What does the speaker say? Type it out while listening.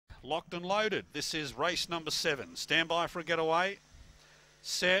locked and loaded. This is race number 7. Stand by for a getaway.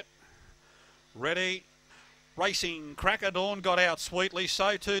 Set. Ready. Racing. Cracker Dawn got out sweetly.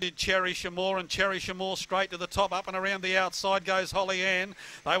 So too did Cherry Shamour, and Cherry Shamour straight to the top. Up and around the outside goes Holly Ann.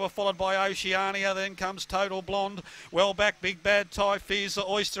 They were followed by Oceania. Then comes Total Blonde. Well back, Big Bad Thai Fizz,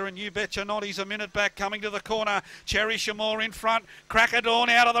 Oyster, and You Betcha Not. He's a minute back, coming to the corner. Cherry Shamour in front. Cracker Dawn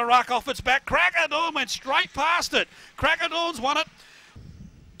out of the ruck, off its back. Cracker Dawn went straight past it. Cracker Dawn's won it.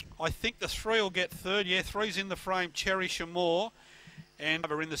 I think the 3 will get third. Yeah, 3's in the frame. Cherry Shamour, and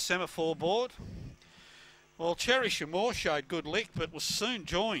over in the semaphore board. Well, Cherry Shamour showed good lick, but was soon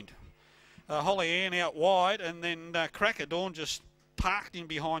joined. Holly Ann out wide, and then Cracker Dawn just parked in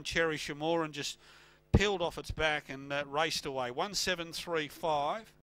behind Cherry Shamour and just peeled off its back and raced away. 1-7-3-5.